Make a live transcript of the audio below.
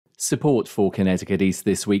Support for Connecticut East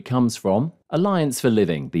this week comes from Alliance for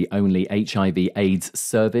Living, the only HIV/AIDS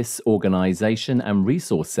service, organisation and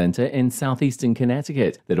resource centre in southeastern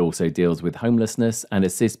Connecticut that also deals with homelessness and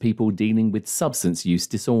assists people dealing with substance use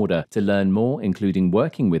disorder. To learn more, including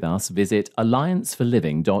working with us, visit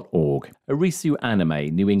allianceforliving.org. Arisu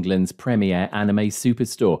Anime, New England's premier anime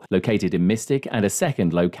superstore, located in Mystic and a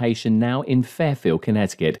second location now in Fairfield,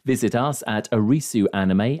 Connecticut. Visit us at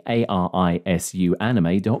arisuanime,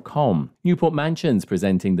 arisuanime.com. Newport Mansions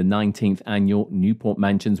presenting the 19th annual Newport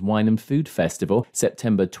Mansions Wine and Food Festival,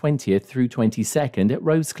 September 20th through 22nd at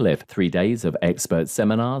Rosecliff. 3 days of expert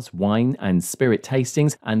seminars, wine and spirit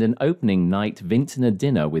tastings, and an opening night vintner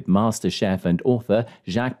dinner with master chef and author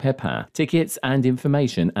Jacques Pepin. Tickets and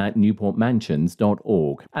information at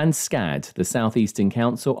newportmansions.org. And SCAD, the Southeastern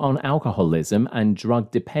Council on Alcoholism and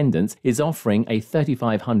Drug Dependence, is offering a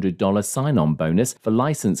 $3,500 sign-on bonus for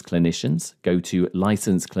licensed clinicians. Go to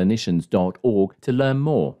licenseclinicians.org to learn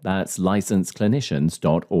more. That's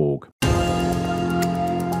licenseclinicians.org.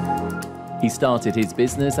 He started his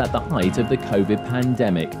business at the height of the COVID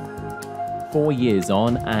pandemic. 4 years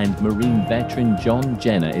on, and Marine Veteran John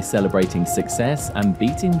Genna is celebrating success and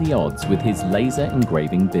beating the odds with his laser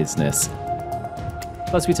engraving business.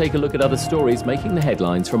 Plus, we take a look at other stories making the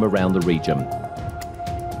headlines from around the region.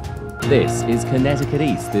 This is Connecticut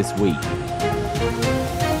East This Week.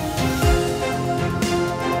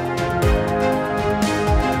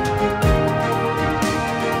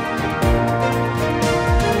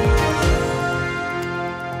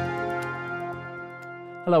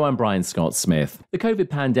 Hello, I'm Brian Scott Smith. The COVID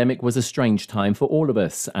pandemic was a strange time for all of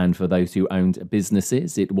us, and for those who owned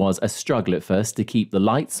businesses, it was a struggle at first to keep the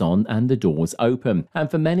lights on and the doors open. And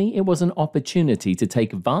for many, it was an opportunity to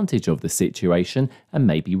take advantage of the situation and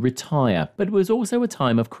maybe retire. But it was also a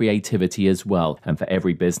time of creativity as well, and for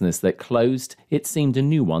every business that closed, it seemed a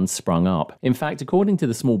new one sprung up. In fact, according to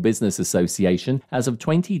the Small Business Association, as of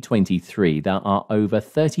 2023, there are over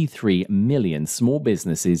 33 million small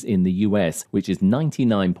businesses in the US, which is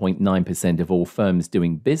 99.9% of all firms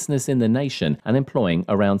doing business in the nation and employing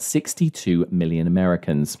around 62 million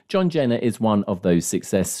Americans. John Genna is one of those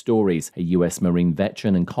success stories. A US Marine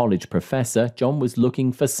veteran and college professor, John was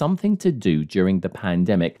looking for something to do during the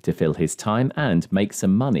pandemic to fill his time and make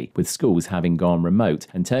some money, with schools having gone remote.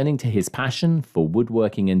 And turning to his passion for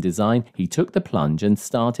woodworking and design, he took the plunge and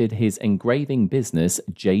started his engraving business,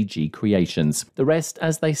 JG Creations. The rest,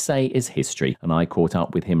 as they say, is history, and I caught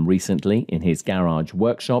up with him recently in his garage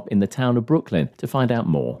workshop in the town of Brooklyn to find out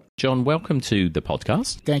more. John, welcome to the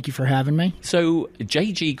podcast. Thank you for having me. So,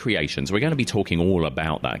 JG Creations, we're going to be talking all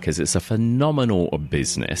about that because it's a phenomenal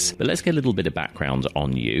business. But let's get a little bit of background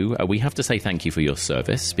on you. We have to say thank you for your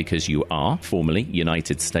service because you are formerly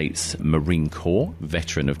United States Marine Corps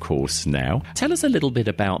veteran, of course, now. Tell us a little bit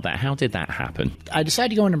about that. How did that happen? I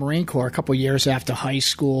decided to go into Marine Corps a couple years after high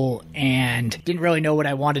school and didn't really know what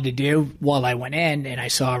I wanted to do. While I went in, and I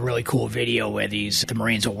saw a really cool video where the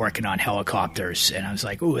Marines were working on helicopters, and I was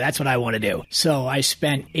like, ooh, that's what I want to do. So I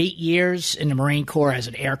spent 8 years in the Marine Corps as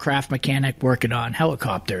an aircraft mechanic working on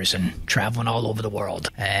helicopters and traveling all over the world.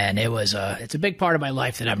 And it's a big part of my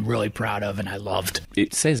life that I'm really proud of and I loved.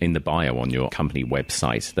 It says in the bio on your company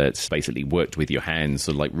website that's basically worked with your hands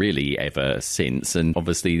really ever since. And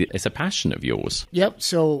obviously it's a passion of yours. Yep.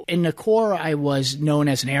 So in the Corps, I was known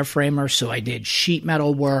as an airframer. So I did sheet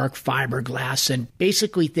metal work, fiberglass, and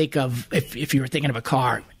basically think of, if you were thinking of a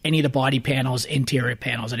car, any of the body panels, interior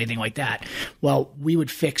panels, anything like that. Well, we would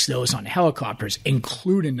fix those on helicopters,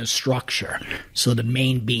 including the structure, so the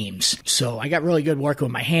main beams. So I got really good working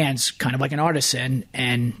with my hands, kind of like an artisan,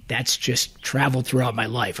 and that's just traveled throughout my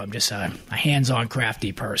life. I'm just a hands-on,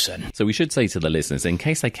 crafty person. So we should say to the listeners, in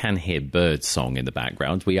case they can hear bird song in the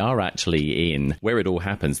background, we are actually in, where it all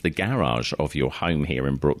happens, the garage of your home here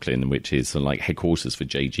in Brooklyn, which is like headquarters for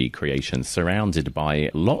JG Creations, surrounded by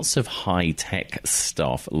lots of high-tech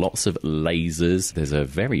stuff. Lots of lasers. There's a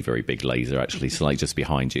very, very big laser actually, just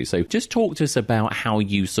behind you. So just talk to us about how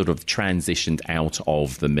you sort of transitioned out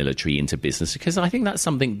of the military into business, because I think that's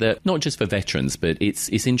something that, not just for veterans, but it's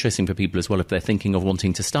interesting for people as well if they're thinking of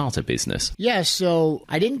wanting to start a business. Yeah, so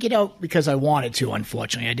I didn't get out because I wanted to,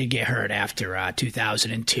 unfortunately. I did get hurt after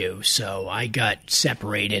 2002, so I got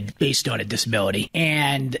separated based on a disability,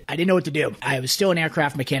 and I didn't know what to do. I was still an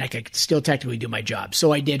aircraft mechanic. I could still technically do my job,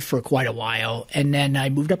 so I did for quite a while, and then I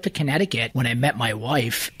moved up to Connecticut when I met my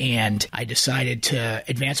wife, and I decided to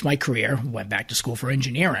advance my career, went back to school for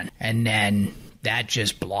engineering, and then that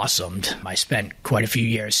just blossomed. I spent quite a few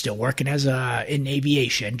years still working in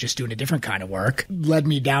aviation, just doing a different kind of work. Led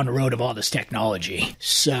me down the road of all this technology.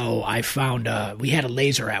 So I found we had a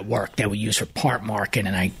laser at work that we used for part marking,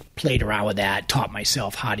 and I played around with that, taught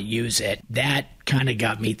myself how to use it. That kind of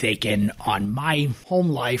got me thinking on my home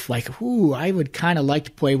life, like, I would kind of like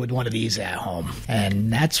to play with one of these at home.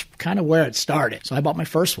 And that's kind of where it started. So I bought my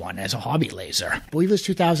first one as a hobby laser. I believe it was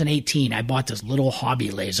 2018. I bought this little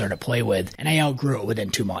hobby laser to play with, and I outgrew it within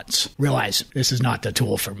 2 months. Realized this is not the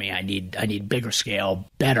tool for me. I need bigger scale,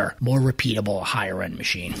 better, more repeatable, higher end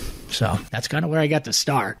machine. So that's kind of where I got to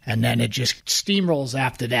start. And then it just steamrolls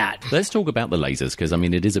after that. Let's talk about the lasers, because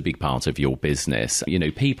it is a big part of your business.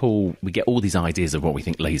 People, we get all these ideas of what we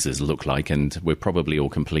think lasers look like, and we're probably all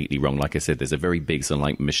completely wrong. Like I said, there's a very big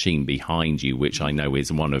machine behind you, which I know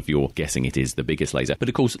is one of your, guessing it is the biggest laser. But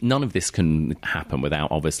of course, none of this can happen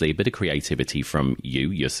without obviously a bit of creativity from you,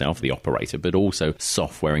 yourself, the operator, but also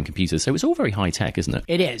software and computers. So it's all very high tech, isn't it?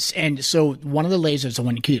 It is. And so one of the lasers, the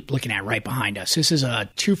one you keep looking at right behind us, this is a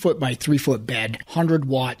 2 foot by 3 foot bed,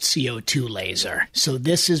 100-watt CO2 laser. So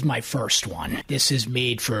this is my first one. This is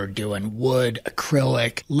made for doing wood,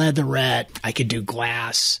 acrylic, leatherette. I could do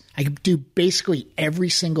glass. I could do basically every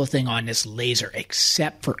single thing on this laser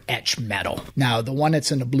except for etched metal. Now, the one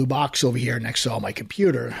that's in the blue box over here next to all my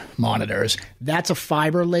computer monitors, that's a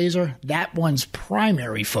fiber laser. That one's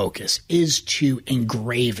primary focus is to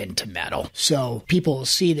engrave into metal. So people will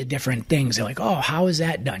see the different things. They're like, how is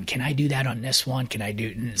that done? Can I do that on this one? Can I do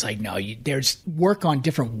it? And it's like, no, there's work on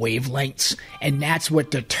different wavelengths, and that's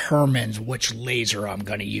what determines which laser I'm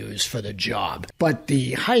going to use for the job. But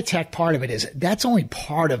the high-tech part of it is that's only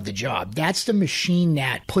part of the job. That's the machine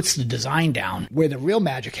that puts the design down. Where the real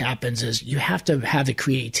magic happens is you have to have the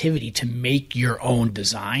creativity to make your own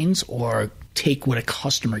designs or take what a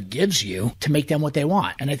customer gives you to make them what they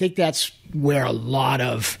want. And I think that's where a lot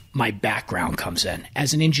of my background comes in.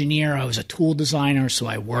 As an engineer, I was a tool designer, so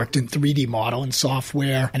I worked in 3D modeling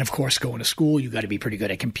software. And of course, going to school, you got to be pretty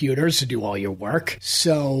good at computers to do all your work.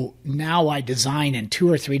 So now I design in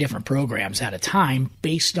 2 or 3 different programs at a time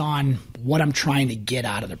based on what I'm trying to get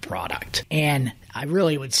out of the product. And I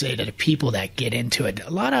really would say to the people that get into it,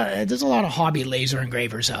 there's a lot of hobby laser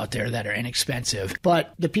engravers out there that are inexpensive,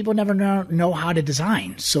 but the people never know how to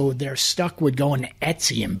design. So they're stuck with going to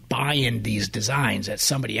Etsy and buying these designs that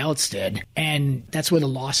somebody else did. And that's where the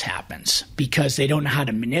loss happens because they don't know how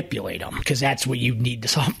to manipulate them, because that's what you need the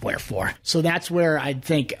software for. So that's where I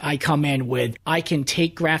think I come in with, I can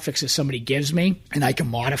take graphics that somebody gives me and I can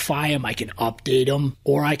modify them, I can update them,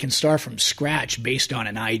 or I can start from scratch based on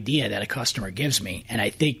an idea that a customer gives me. And I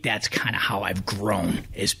think that's kind of how I've grown,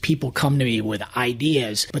 is people come to me with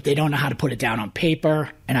ideas, but they don't know how to put it down on paper.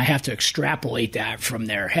 And I have to extrapolate that from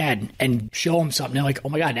their head and show them something. They're like, oh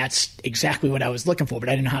my God, that's exactly what I was looking for, but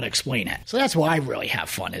I didn't know how to explain it. So that's why I really have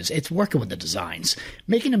fun, is it's working with the designs.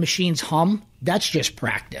 Making the machines hum, that's just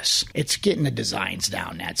practice. It's getting the designs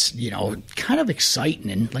down. That's, kind of exciting.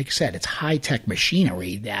 And like I said, it's high-tech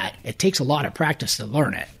machinery that it takes a lot of practice to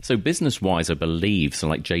learn it. So business-wise, I believe, so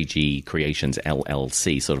like JG Creations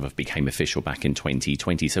LLC sort of became official back in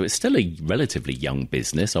 2020. So it's still a relatively young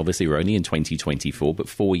business. Obviously, we're only in 2024, but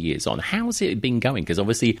 4 years on. How's it been going? Because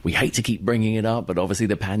obviously, we hate to keep bringing it up, but obviously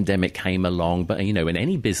the pandemic came along. But, in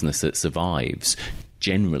any business that survives,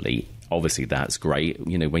 generally, obviously that's great,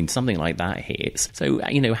 when something like that hits. So,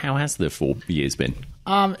 how has the 4 years been?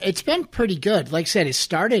 It's been pretty good. Like I said, it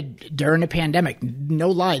started during the pandemic. No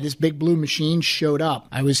lie, this big blue machine showed up.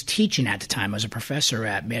 I was teaching at the time. I was a professor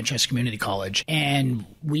at Manchester Community College, and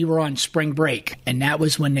we were on spring break. And that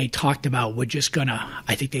was when they talked about, we're just going to,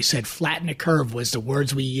 I think they said flatten the curve was the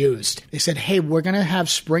words we used. They said, hey, we're going to have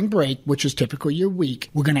spring break, which is typically your week.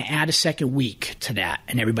 We're going to add a second week to that,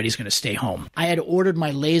 and everybody's going to stay home. I had ordered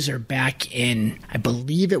my laser back in, I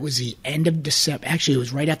believe it was the end of December. Actually, it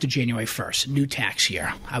was right after January 1st, new tax year.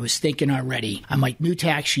 I was thinking already, I'm like, new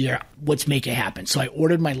tax year, let's make it happen. So I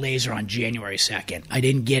ordered my laser on January 2nd. I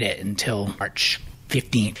didn't get it until March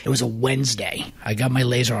 15th. It was a Wednesday. I got my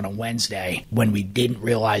laser on a Wednesday when we didn't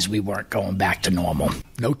realize we weren't going back to normal.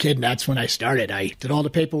 No kidding, that's when I started. I did all the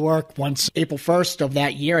paperwork. Once April 1st of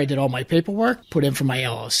that year, I did all my paperwork, put in for my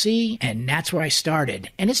LLC, and that's where I started.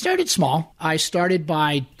 And it started small. I started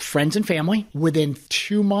by friends and family. Within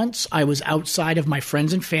 2 months, I was outside of my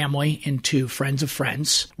friends and family into friends of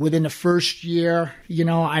friends. Within the first year,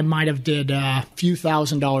 I might have did a few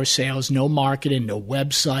 $1,000 sales, no marketing, no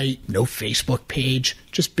website, no Facebook page,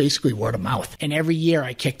 just basically word of mouth. And every year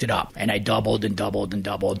I kicked it up, and I doubled and doubled and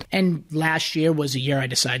doubled. And last year was a year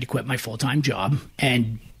I decided to quit my full-time job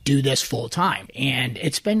and do this full time. And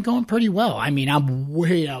it's been going pretty well. I mean, I'm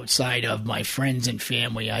way outside of my friends and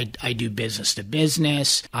family. I do business to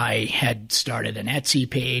business. I had started an Etsy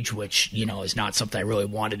page, which, is not something I really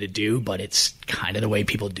wanted to do, but it's kind of the way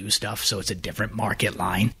people do stuff. So it's a different market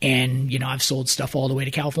line. And, I've sold stuff all the way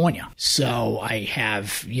to California. So I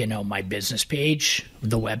have, my business page,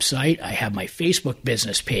 the website. I have my Facebook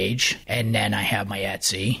business page, and then I have my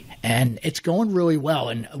Etsy. And it's going really well.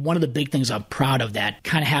 And one of the big things I'm proud of that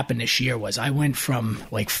kind of happened this year was I went from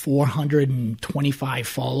like 425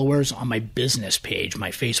 followers on my business page,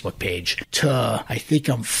 my Facebook page, to I think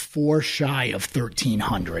I'm 4 shy of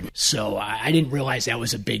 1,300. So I didn't realize that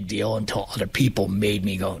was a big deal until other people made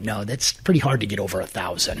me go, no, that's pretty hard to get over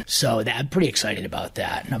 1,000. So I'm pretty excited about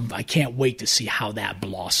that. And I can't wait to see how that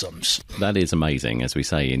blossoms. That is amazing, as we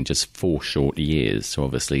say, in just 4 short years to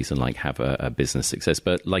obviously have a business success.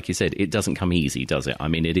 But like you said, it doesn't come easy, does it? I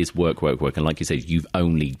mean, it is work. And like you said, you've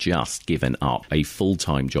only just given up a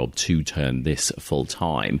full-time job to turn this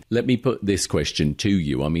full-time. Let me put this question to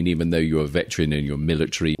you. I mean, even though you're a veteran and you're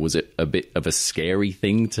military, was it a bit of a scary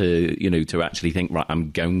thing to actually think, right,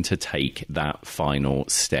 I'm going to take that final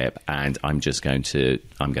step and I'm going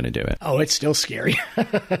to do it? Oh, it's still scary.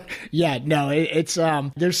 Yeah, no, it's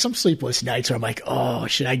there's some sleepless nights where I'm like, oh,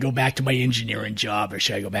 should I go back to my engineering job or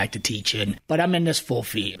should I go back to teaching? But I'm in this full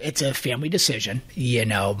feed. It's a family decision.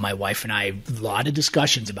 My wife and I, a lot of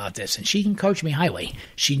discussions about this, and she encouraged me highly.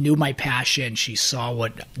 She knew my passion. She saw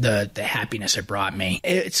what the happiness it brought me.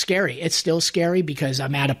 It's scary. It's still scary because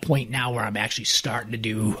I'm at a point now where I'm actually starting to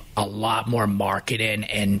do a lot more marketing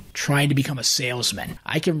and trying to become a salesman.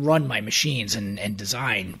 I can run my machines and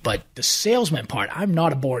design, but the salesman part, I'm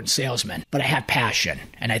not a born salesman, but I have passion.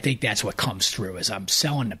 And I think that's what comes through is I'm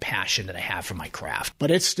selling the passion that I have for my craft.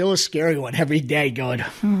 But it's still a scary one every day going,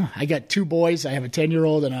 I got 2 boys. I have a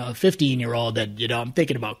 10-year-old and a 15-year-old that, I'm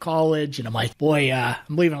thinking about college. And I'm like, boy, I'm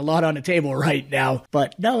leaving a lot on the table right now.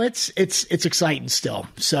 But no, it's exciting still.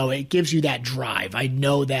 So it gives you that drive. I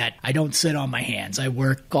know that I don't sit on my hands. I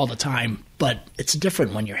work all the time. But it's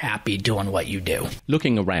different when you're happy doing what you do.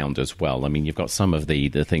 Looking around as well, I mean, you've got some of the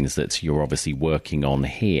things that you're obviously working on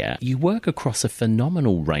here. You work across a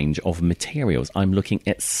phenomenal range of materials. I'm looking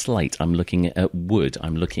at slate, I'm looking at wood,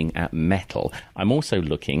 I'm looking at metal. I'm also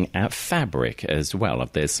looking at fabric as well.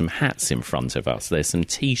 There's some hats in front of us. There's some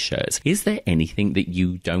T-shirts. Is there anything that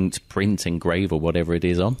you don't print, engrave, or whatever it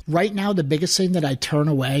is on? Right now, the biggest thing that I turn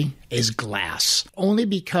away is glass. Only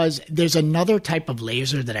because there's another type of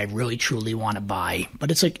laser that I really truly want to buy, but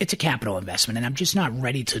it's a capital investment, and I'm just not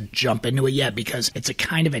ready to jump into it yet because it's a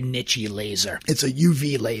kind of a niche-y laser. It's a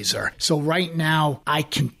UV laser. So right now, I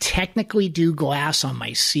can technically do glass on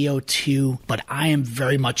my CO2, but I am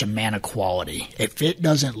very much a man of quality. If it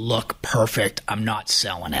doesn't look perfect, I'm not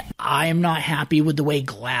selling it. I am not happy with the way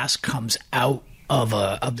glass comes out of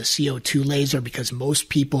the CO2 laser because most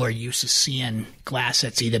people are used to seeing glass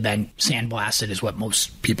that's either been sandblasted is what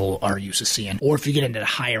most people are used to seeing. Or if you get into the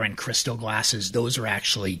higher end crystal glasses, those are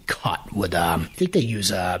actually cut with, I think they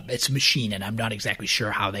use, it's machine, and I'm not exactly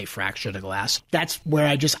sure how they fracture the glass. That's where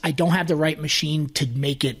I don't have the right machine to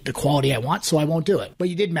make it the quality I want, so I won't do it. But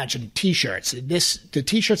you did mention T-shirts. The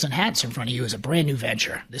T-shirts and hats in front of you is a brand new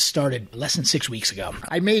venture. This started less than 6 weeks ago.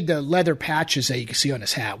 I made the leather patches that you can see on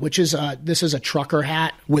this hat, which is, this is a trucker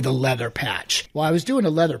hat with a leather patch. Well, I was doing the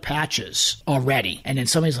leather patches already, and then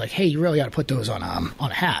somebody's like, hey, you really got to put those on a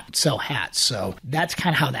hat, sell hats. So that's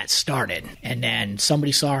kind of how that started. And then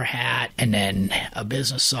somebody saw our hat, and then a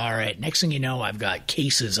business saw it. Next thing you know, I've got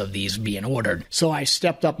cases of these being ordered. So I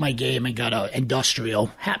stepped up my game and got an industrial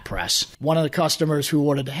hat press. One of the customers who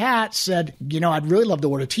ordered the hat said, I'd really love to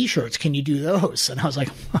order T-shirts. Can you do those? And I was like,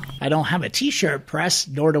 I don't have a T-shirt press,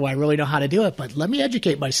 nor do I really know how to do it, but let me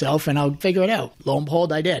educate myself and I'll figure it out. Lo and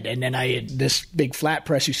behold, I did. And then I had this big flat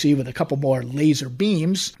press you see with a couple more laser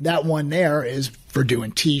beams. That one there is for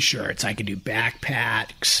doing T-shirts. I can do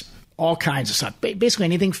backpacks, all kinds of stuff. Basically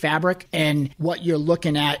anything fabric. And what you're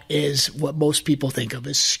looking at is what most people think of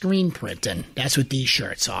as screen printing. That's what these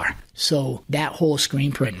shirts are. So that whole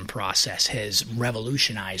screen printing process has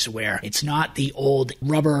revolutionized where it's not the old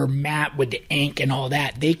rubber mat with the ink and all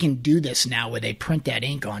that. They can do this now where they print that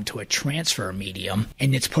ink onto a transfer medium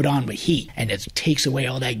and it's put on with heat and it takes away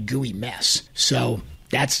all that gooey mess. So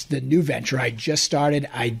that's the new venture I just started.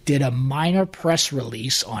 I did a minor press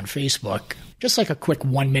release on Facebook, just like a quick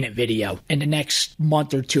 1-minute video. In the next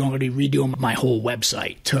month or two, I'm going to be redoing my whole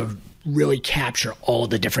website to really capture all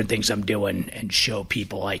the different things I'm doing and show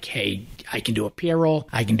people like, hey, I can do apparel,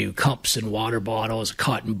 I can do cups and water bottles,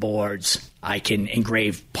 cotton boards, I can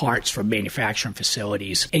engrave parts from manufacturing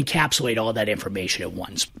facilities, encapsulate all that information at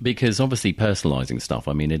once. Because obviously personalizing stuff,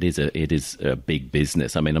 I mean, it is a big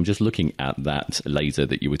business. I mean, I'm just looking at that laser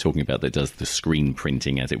that you were talking about that does the screen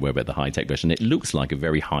printing, as it were, but the high-tech version. It looks like a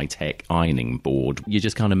very high-tech ironing board. You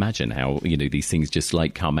just can't imagine how, these things just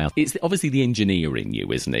like come out. It's obviously the engineer in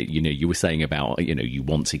you, isn't it? You were saying about, you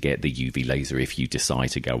want to get the UV laser if you decide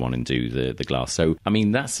to go on and do the glass. So, I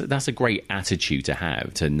mean, that's a great attitude to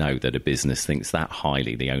have, to know that a business thinks that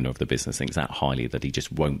highly, the owner of the business thinks that highly, that he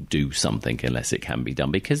just won't do something unless it can be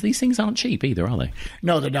done, because these things aren't cheap either, are they?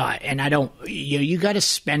 No, they're not. And I don't, you got to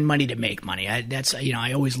spend money to make money.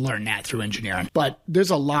 I always learn that through engineering. But there's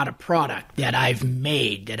a lot of product that I've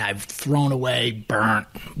made that I've thrown away, burnt,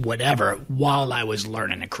 whatever, while I was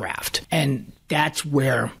learning the craft. And that's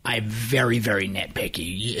where I'm very, very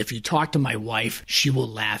nitpicky. If you talk to my wife, she will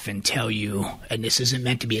laugh and tell you, and this isn't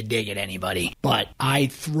meant to be a dig at anybody, but I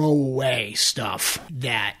throw away stuff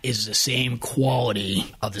that is the same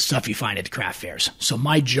quality of the stuff you find at the craft fairs. So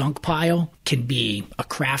my junk pile can be a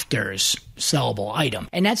crafter's sellable item.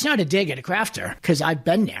 And that's not a dig at a crafter, because I've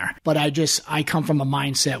been there. But I come from a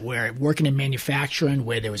mindset where working in manufacturing,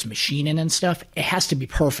 where there was machining and stuff, it has to be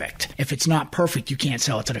perfect. If it's not perfect, you can't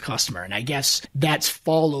sell it to the customer. And I guess that's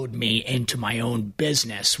followed me into my own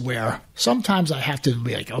business, where sometimes I have to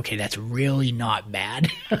be like, okay, that's really not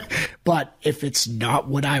bad. But if it's not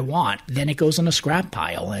what I want, then it goes in a scrap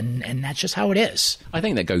pile. And that's just how it is. I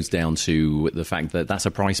think that goes down to the fact that that's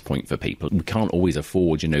a price point for people. We can't always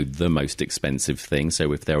afford, the most expensive thing.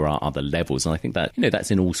 So if there are other levels, and I think that,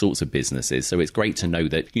 that's in all sorts of businesses. So it's great to know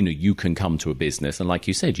that, you can come to a business, and like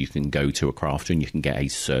you said, you can go to a crafter and you can get a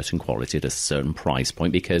certain quality at a certain price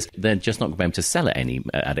point, because they're just not going to be able to sell it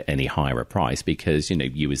at any higher a price, because,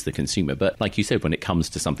 you as the consumer. But like you said, when it comes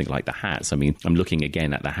to something like the hats, I mean, I'm looking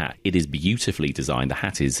again at the hat. It is beautifully designed. The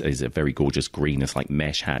hat is a very gorgeous green. It's like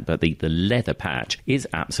mesh hat, but the leather patch is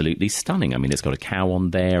absolutely stunning. I mean, it's got a cow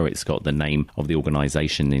on there. It's got the name of the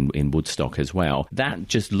organisation in Woodstock as well. That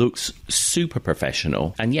just looks super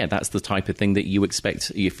professional. And yeah, that's the type of thing that you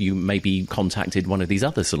expect if you maybe contacted one of these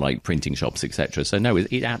other like printing shops, etc. So no,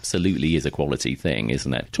 it absolutely is a quality thing,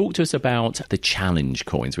 isn't it? Talk to us about the challenge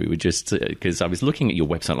coins. We were just, because I was looking at your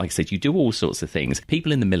website, like I said, you do all sorts of things.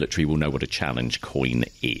 People in the military will know what a challenge coin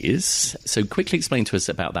is. So quickly explain to us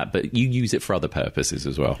about that, but you use it for other purposes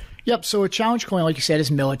as well. Yep. So a challenge coin, like you said,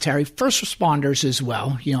 is military. First responders as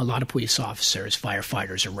well. A lot of police officers,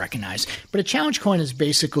 firefighters are recognized. But a challenge coin is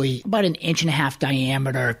basically about 1.5 inch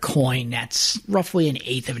diameter coin that's roughly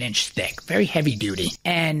 1/8 of an inch thick. Very heavy duty.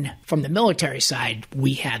 And from the military side,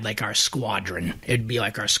 we had like our squadron. It'd be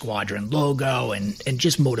like our squadron logo and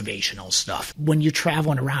just motivational stuff. When you're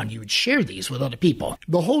traveling around, you would share these with other people.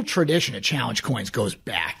 The whole tradition of challenge coins goes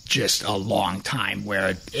back just a long time,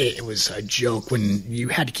 where it was a joke when you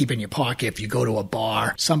had to keep in your pocket. If you go to a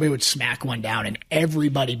bar, somebody would smack one down, and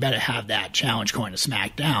everybody better have that challenge coin to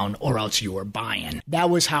smack down, or else you were buying. That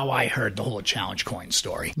was how I heard the whole challenge coin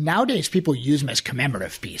story. Nowadays, people use them as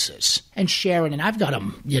commemorative pieces and share it, and I've got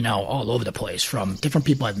them, all over the place from different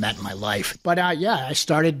people I've met in my life. But I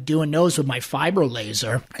started doing those with my fiber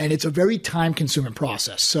laser, and it's a very time-consuming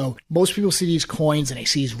process. So most people see these coins and they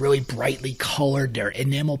see these really brightly colored, they're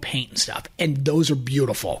enamel paint and stuff, and those are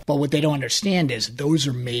beautiful. But what they don't understand is those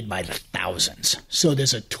are made by the thousands. So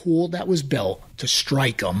there's a tool that was built to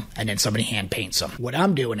strike them, and then somebody hand paints them. What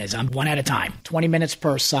I'm doing is I'm one at a time, 20 minutes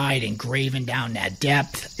per side, engraving down that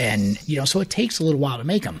depth, and so it takes a little while to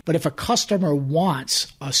make them. But if a customer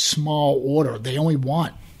wants a small order, they only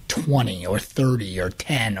want 20 or 30 or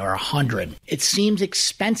 10 or 100. It seems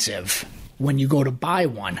expensive when you go to buy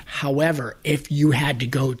one. However, if you had to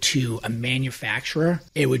go to a manufacturer,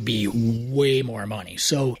 it would be way more money.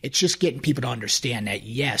 So it's just getting people to understand that,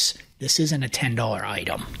 yes, this isn't a $10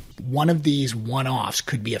 item. One of these one-offs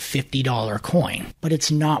could be a $50 coin, but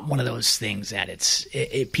it's not one of those things that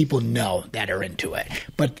people know that are into it.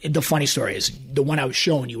 But the funny story is, the one I was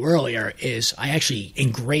showing you earlier is I actually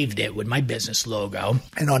engraved it with my business logo,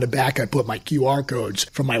 and on the back I put my QR codes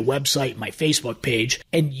from my website, my Facebook page,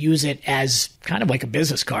 and use it as kind of like a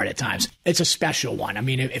business card at times. It's a special one. I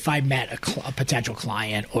mean, if I met a potential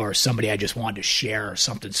client or somebody I just wanted to share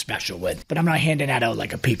something special with, but I'm not handing that out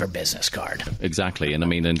like a paper business card. Exactly. And I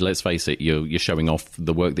mean, and let's face it, you're showing off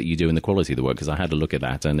the work that you do and the quality of the work, because I had a look at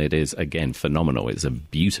that and it is, again, phenomenal. It's a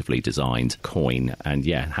beautifully designed coin. And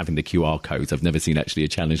yeah, having the QR codes, I've never seen actually a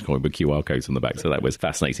challenge coin with QR codes on the back. So that was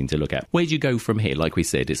fascinating to look at. Where do you go from here? Like we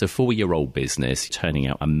said, it's a 4-year-old business turning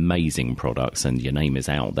out amazing products and your name is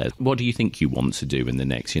out there. What do you think you want to do in the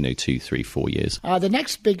next, 2, 3, 4 years? The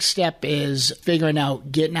next big step is figuring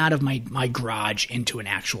out getting out of my garage into an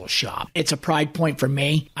actual shop. It's a pride point for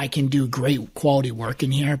me. I can do great quality work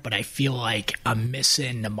in here, but I feel like I'm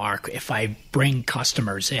missing the mark. If I bring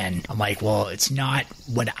customers in, I'm like, well, it's not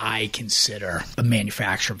what I consider a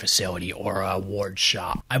manufacturing facility or a award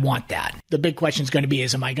shop. I want that. The big question is going to be,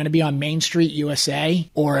 am I going to be on Main Street, USA,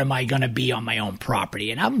 or am I going to be on my own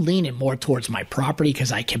property? And I'm leaning more towards my property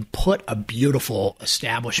because I can put a beautiful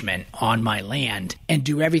establishment on my land and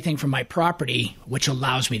do everything from my property, which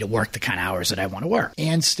allows me to work the kind of hours that I want to work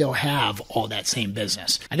and still have all that same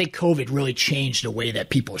business. I think COVID really changed the way that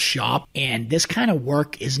people shop, and this kind of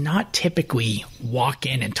work is not typically walk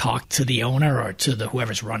in and talk to the owner or to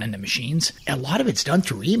whoever's running the machines. A lot of it's done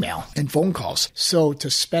through email and phone calls. So to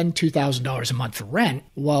spend $2,000 a month for rent,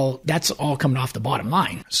 well, that's all coming off the bottom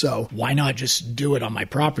line. So why not just do it on my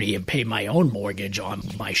property and pay my own mortgage on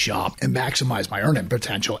my shop and maximize my earning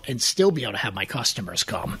potential and still be able to have my customers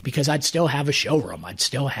come? Because I'd still have a showroom. I'd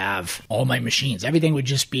still have all my machines. Everything would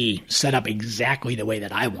just be set up exactly the way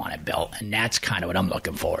that I want it built. And that's kind of what I'm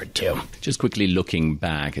looking forward to. Just quickly looking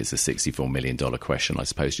back, it's a $64 million question, I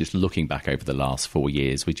suppose. Just looking back over the last 4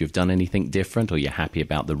 years, would you have done anything different, or you're happy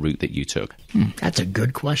about the route that you took? That's a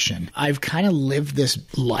good question. I've kind of lived this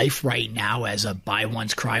life right now as a buy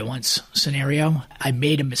once, cry once scenario. I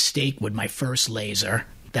made a mistake with my first laser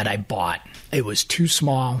that I bought. It was too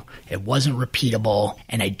small, it wasn't repeatable,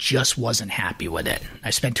 and I just wasn't happy with it.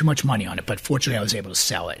 I spent too much money on it, but fortunately I was able to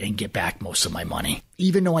sell it and get back most of my money.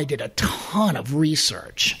 Even though I did a ton of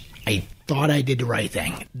research, I thought I did the right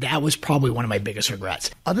thing. That was probably one of my biggest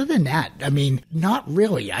regrets. Other than that, not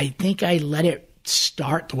really. I think I let it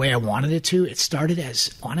start the way I wanted it to. It started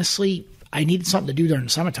as, honestly, I needed something to do during the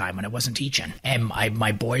summertime when I wasn't teaching. And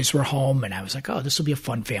my boys were home, and I was like, oh, this will be a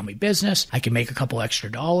fun family business. I can make a couple extra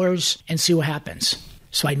dollars and see what happens.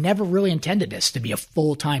 So I never really intended this to be a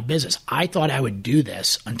full-time business. I thought I would do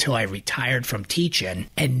this until I retired from teaching,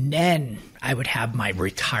 and then I would have my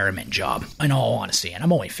retirement job, in all honesty. And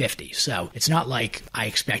I'm only 50, so it's not like I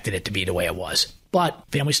expected it to be the way it was. But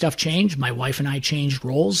family stuff changed. My wife and I changed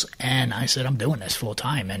roles, and I said, I'm doing this full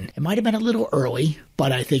time. And it might have been a little early,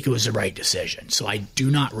 but I think it was the right decision. So I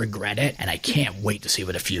do not regret it, and I can't wait to see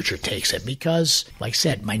where the future takes it because, like I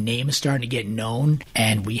said, my name is starting to get known,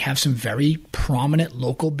 and we have some very prominent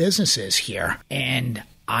local businesses here. And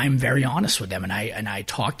I'm very honest with them, and I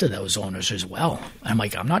talk to those owners as well. I'm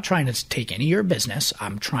like, I'm not trying to take any of your business.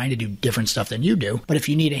 I'm trying to do different stuff than you do. But if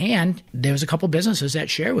you need a hand, there's a couple businesses that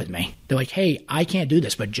share with me. They're like, hey, I can't do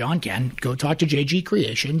this, but John can. Go talk to JG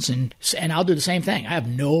Creations, and I'll do the same thing. I have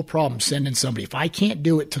no problem sending somebody. If I can't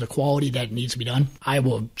do it to the quality that needs to be done, I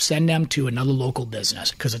will send them to another local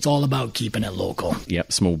business because it's all about keeping it local.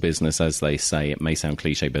 Yep, small business, as they say. It may sound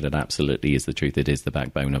cliche, but it absolutely is the truth. It is the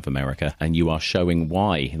backbone of America, and you are showing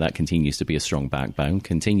why that continues to be a strong backbone.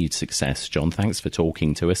 Continued success, John. Thanks for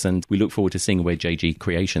talking to us, and we look forward to seeing where JG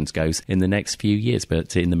Creations goes in the next few years.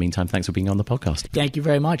 But in the meantime, thanks for being on the podcast. Thank you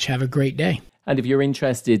very much. Have a great day. And if you're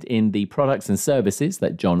interested in the products and services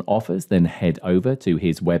that John offers, then head over to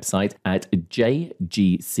his website at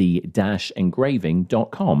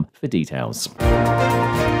jgc-engraving.com for details.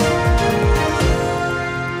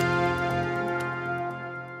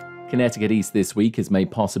 Connecticut East This Week is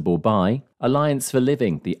made possible by Alliance for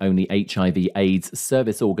Living, the only HIV/AIDS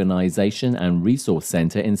service organisation and resource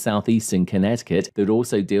centre in southeastern Connecticut that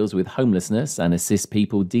also deals with homelessness and assists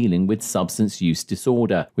people dealing with substance use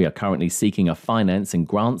disorder. We are currently seeking a finance and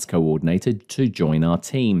grants coordinator to join our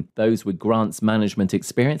team. Those with grants management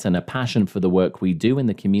experience and a passion for the work we do in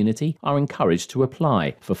the community are encouraged to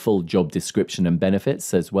apply. For full job description and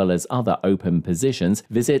benefits, as well as other open positions,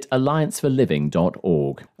 visit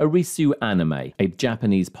allianceforliving.org. Arisu Anime, a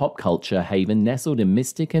Japanese pop culture haven nestled in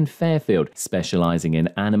Mystic and Fairfield, specializing in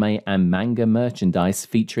anime and manga merchandise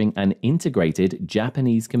featuring an integrated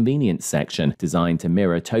Japanese convenience section designed to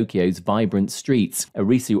mirror Tokyo's vibrant streets.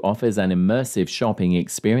 Arisu offers an immersive shopping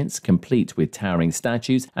experience complete with towering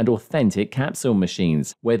statues and authentic capsule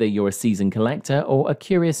machines. Whether you're a seasoned collector or a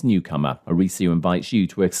curious newcomer, Arisu invites you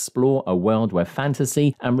to explore a world where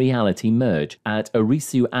fantasy and reality merge at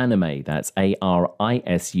Arisu Anime, that's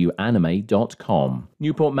ARISU anime.com.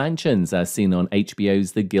 Newport Mansions, as seen on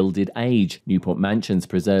HBO's The Gilded Age. Newport Mansions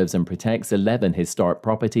preserves and protects 11 historic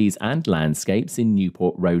properties and landscapes in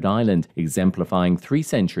Newport, Rhode Island, exemplifying 3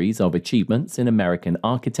 centuries of achievements in American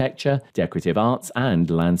architecture, decorative arts, and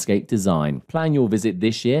landscape design. Plan your visit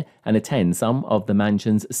this year and attend some of the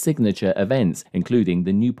mansion's signature events, including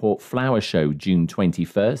the Newport Flower Show June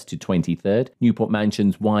 21st to 23rd, Newport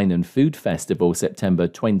Mansion's Wine and Food Festival September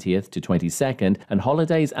 20th to 22nd, and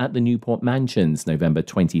holidays at the Newport Mansions November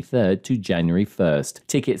 23rd to January 1st.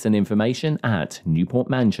 Tickets and information at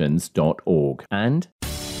newportmansions.org. And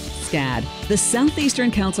SCAD, the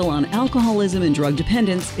Southeastern Council on Alcoholism and Drug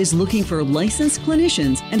Dependence, is looking for licensed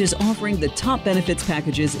clinicians and is offering the top benefits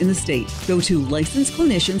packages in the state. Go to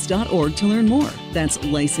licensedclinicians.org to learn more. That's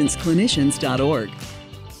licensedclinicians.org.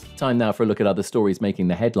 Time now for a look at other stories making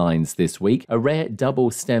the headlines this week. A rare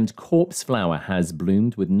double-stemmed corpse flower has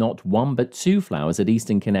bloomed with not one but 2 flowers at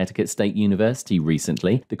Eastern Connecticut State University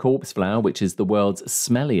recently. The corpse flower, which is the world's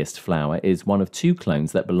smelliest flower, is one of 2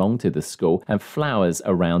 clones that belong to the school and flowers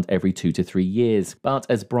around every 2 to 3 years. But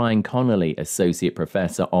as Brian Connolly, Associate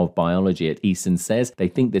Professor of Biology at Eastern, says, they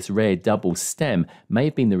think this rare double stem may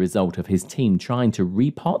have been the result of his team trying to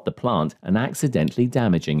repot the plant and accidentally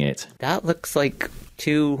damaging it. That looks like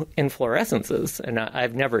 2 inflorescences, and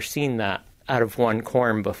I've never seen that out of one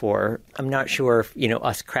corm before. I'm not sure if,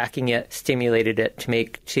 us cracking it stimulated it to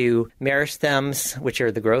make 2 meristems, which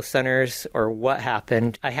are the growth centers, or what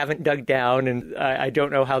happened. I haven't dug down, and I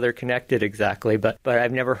don't know how they're connected exactly, but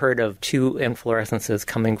I've never heard of 2 inflorescences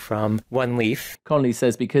coming from one leaf. Conley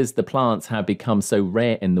says because the plants have become so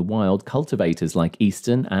rare in the wild, cultivators like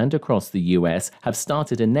Eastern and across the US have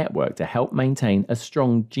started a network to help maintain a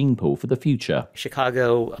strong gene pool for the future.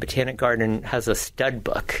 Chicago Botanic Garden has a stud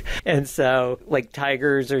book, and so like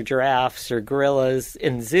tigers or giraffes or gorillas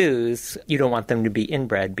in zoos, you don't want them to be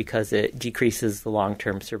inbred because it decreases the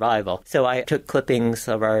long-term survival. So I took clippings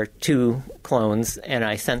of our 2 clones and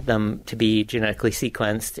I sent them to be genetically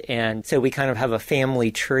sequenced. And so we kind of have a family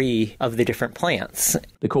tree of the different plants.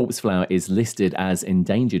 The corpse flower is listed as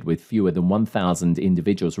endangered with fewer than 1,000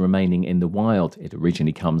 individuals remaining in the wild. It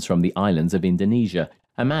originally comes from the islands of Indonesia.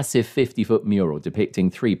 A massive 50-foot mural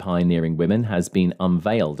depicting 3 pioneering women has been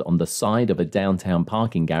unveiled on the side of a downtown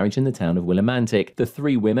parking garage in the town of Willimantic. The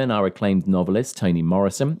 3 women are acclaimed novelist Toni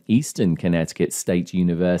Morrison, Eastern Connecticut State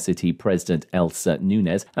University President Elsa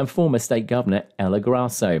Nunes, and former state governor Ella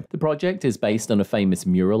Grasso. The project is based on a famous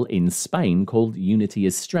mural in Spain called Unity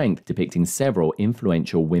is Strength, depicting several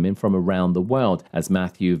influential women from around the world, as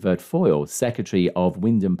Matthew Vertfoyle, Secretary of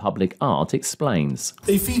Wyndham Public Art, explains.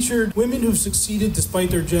 They featured women who've succeeded despite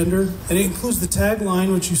their gender, and it includes the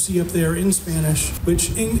tagline, which you see up there in Spanish, which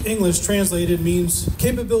in English translated means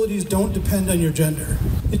capabilities don't depend on your gender.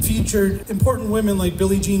 It featured important women like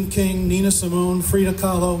Billie Jean King, Nina Simone, Frida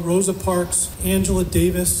Kahlo, Rosa Parks, Angela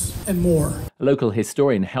Davis, and more. A local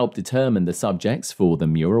historian helped determine the subjects for the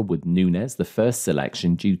mural, with Nunes the first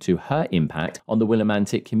selection due to her impact on the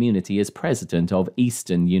Willimantic community as president of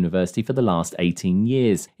Eastern University for the last 18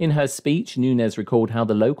 years. In her speech, Nunes recalled how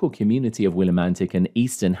the local community of Willimantic and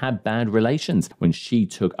Eastern had bad relations when she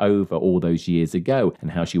took over all those years ago,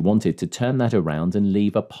 and how she wanted to turn that around and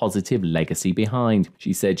leave a positive legacy behind.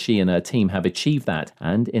 She said she and her team have achieved that,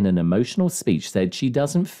 and in an emotional speech said she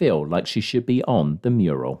doesn't feel like she should be on the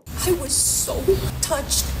mural. I was so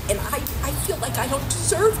touched, and I feel like I don't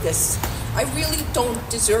deserve this. I really don't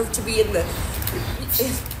deserve to be in the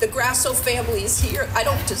Grasso family is here. I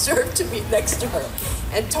don't deserve to be next to her.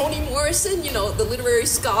 And Toni Morrison, the literary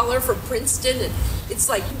scholar from Princeton, and it's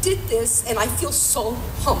like, you did this, and I feel so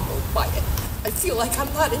humbled by it. I feel like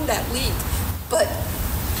I'm not in that league, but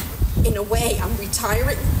in a way, I'm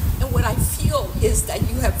retiring, and what I feel is that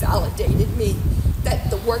you have validated me,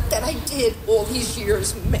 that the work that I did all these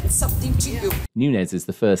years meant something to you. Nunes is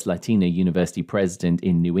the first Latina university president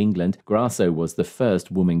in New England. Grasso was the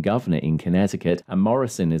first woman governor in Connecticut, and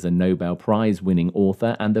Morrison is a Nobel Prize-winning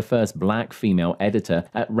author and the first black female editor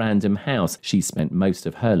at Random House. She spent most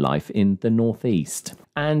of her life in the Northeast.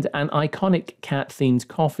 And an iconic cat-themed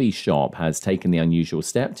coffee shop has taken the unusual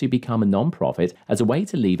step to become a non-profit as a way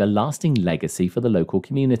to leave a lasting legacy for the local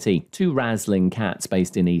community. 2 Razzling Cats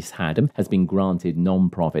based in East Haddam has been granted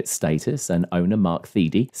non-profit status, and owner Mark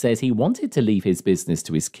Thede says he wanted to leave his business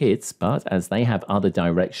to his kids, but as they have other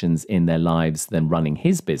directions in their lives than running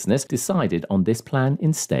his business, decided on this plan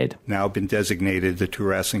instead. Now been designated the 2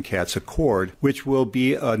 Razzling Cats Accord, which will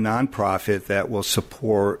be a non-profit that will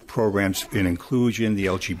support programs in inclusion, the the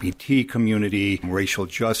LGBT community, racial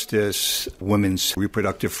justice, women's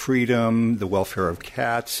reproductive freedom, the welfare of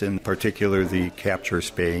cats, in particular the capture,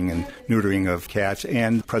 spaying, and neutering of cats,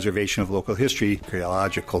 and preservation of local history,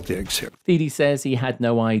 archaeological digs here. Thede says he had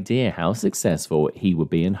no idea how successful he would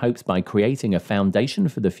be and hopes by creating a foundation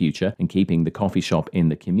for the future and keeping the coffee shop in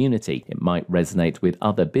the community, it might resonate with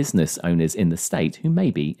other business owners in the state who may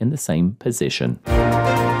be in the same position.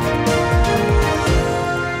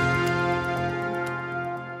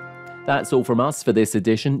 That's all from us for this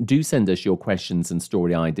edition. Do send us your questions and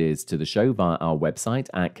story ideas to the show via our website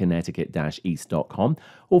at connecticut-east.com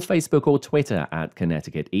or Facebook or Twitter at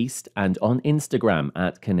Connecticut East and on Instagram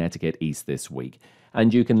at Connecticut East This Week.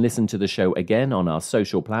 And you can listen to the show again on our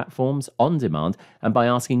social platforms, on demand, and by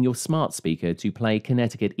asking your smart speaker to play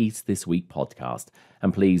Connecticut East This Week podcast.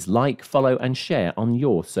 And please like, follow, and share on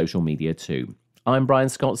your social media too. I'm Brian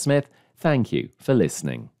Scott Smith. Thank you for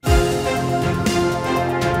listening.